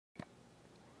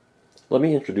Let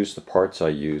me introduce the parts I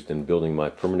used in building my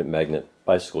permanent magnet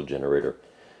bicycle generator.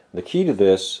 The key to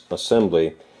this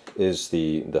assembly is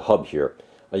the hub here.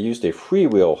 I used a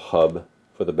freewheel hub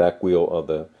for the back wheel of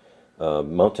the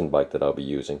mountain bike that I'll be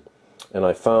using. And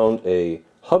I found a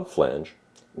hub flange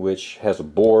which has a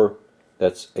bore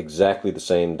that's exactly the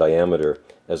same diameter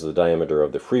as the diameter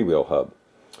of the freewheel hub.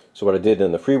 So what I did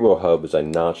in the freewheel hub is I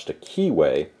notched a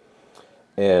keyway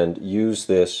and used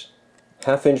this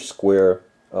half-inch square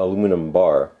aluminum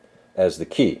bar as the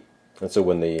key. And so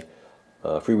when the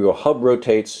freewheel hub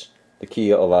rotates, the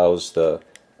key allows the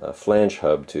flange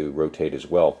hub to rotate as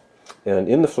well. And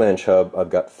in the flange hub I've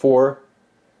got 4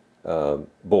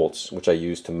 bolts which I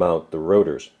use to mount the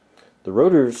rotors. The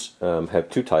rotors have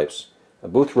 2 types.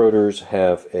 Both rotors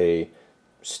have a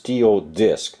steel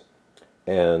disc,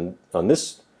 and on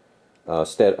this on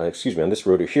this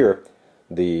rotor here,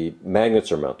 the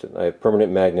magnets are mounted. I have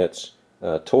permanent magnets,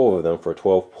 12 of them for a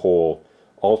 12-pole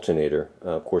alternator.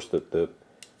 Of course, the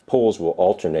poles will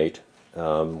alternate,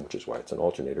 which is why it's an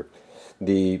alternator.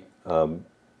 The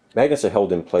magnets are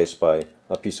held in place by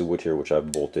a piece of wood here, which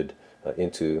I've bolted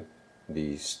into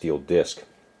the steel disc.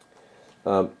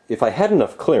 If I had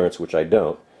enough clearance, which I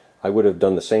don't, I would have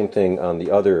done the same thing on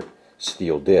the other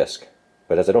steel disc.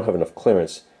 But as I don't have enough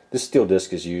clearance, this steel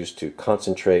disc is used to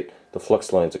concentrate the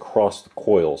flux lines across the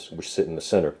coils which sit in the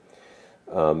center.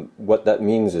 What that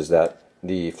means is that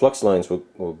the flux lines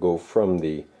will go from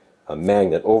the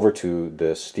magnet over to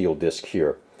the steel disc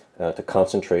here to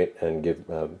concentrate and give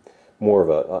more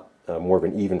of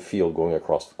an even field going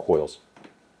across the coils.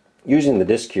 Using the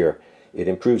disc here, it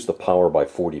improves the power by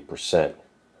 40%.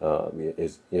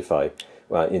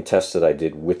 In tests that I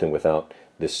did with and without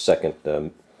this second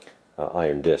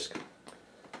iron disc.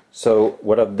 So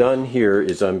what I've done here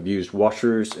is I've used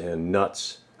washers and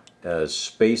nuts as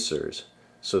spacers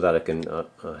so that I can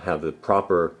have the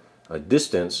proper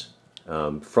distance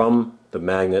from the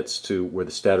magnets to where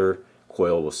the stator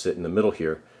coil will sit in the middle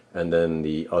here, and then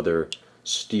the other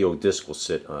steel disc will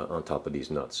sit on top of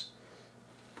these nuts.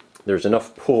 There's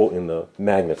enough pull in the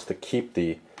magnets to keep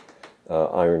the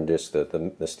iron disc,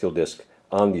 the steel disc,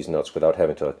 on these nuts without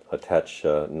having to attach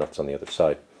nuts on the other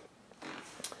side.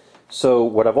 So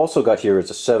what I've also got here is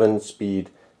a 7-speed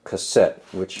cassette,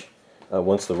 which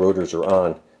once the rotors are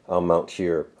on, I'll mount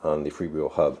here on the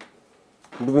freewheel hub.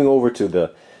 Moving over to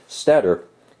the stator,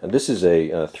 and this is a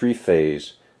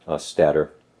 3-phase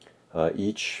stator.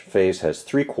 Each phase has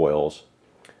 3 coils,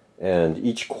 and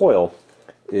each coil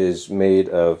is made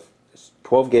of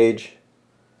 12-gauge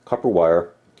copper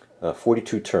wire,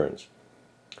 42 turns.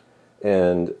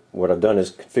 And what I've done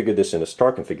is configured this in a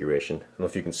star configuration. I don't know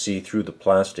if you can see through the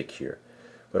plastic here,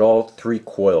 but all 3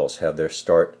 coils have their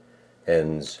start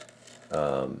ends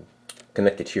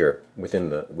connected here within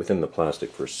the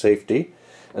plastic for safety.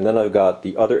 And then I've got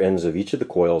the other ends of each of the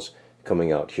coils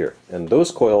coming out here. And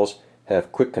those coils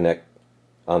have quick connect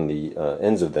on the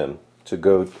ends of them to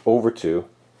go over to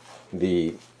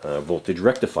the voltage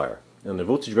rectifier. And the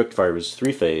voltage rectifier is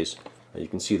 3-phase. You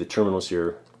can see the terminals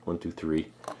here, 1, 2, 3.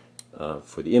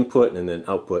 For the input, and then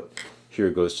output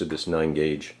here goes to this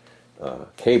 9-gauge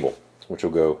cable, which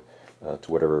will go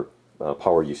to whatever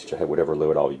power usage I have, whatever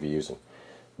load I'll be using.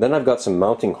 Then I've got some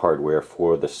mounting hardware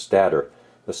for the stator.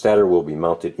 The stator will be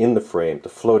mounted in the frame to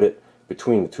float it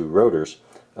between the 2 rotors.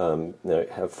 I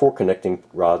have 4 connecting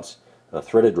rods,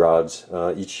 threaded rods,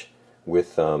 each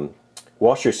with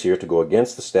washers here to go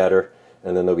against the stator,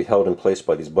 and then they'll be held in place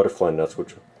by these butterfly nuts,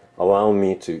 which allow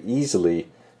me to easily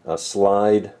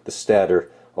slide the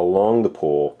stator along the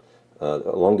pole,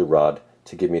 along the rod,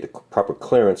 to give me the proper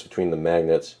clearance between the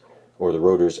magnets or the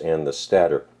rotors and the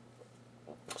stator.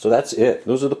 So that's it.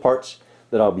 Those are the parts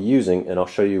that I'll be using, and I'll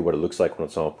show you what it looks like when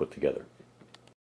it's all put together.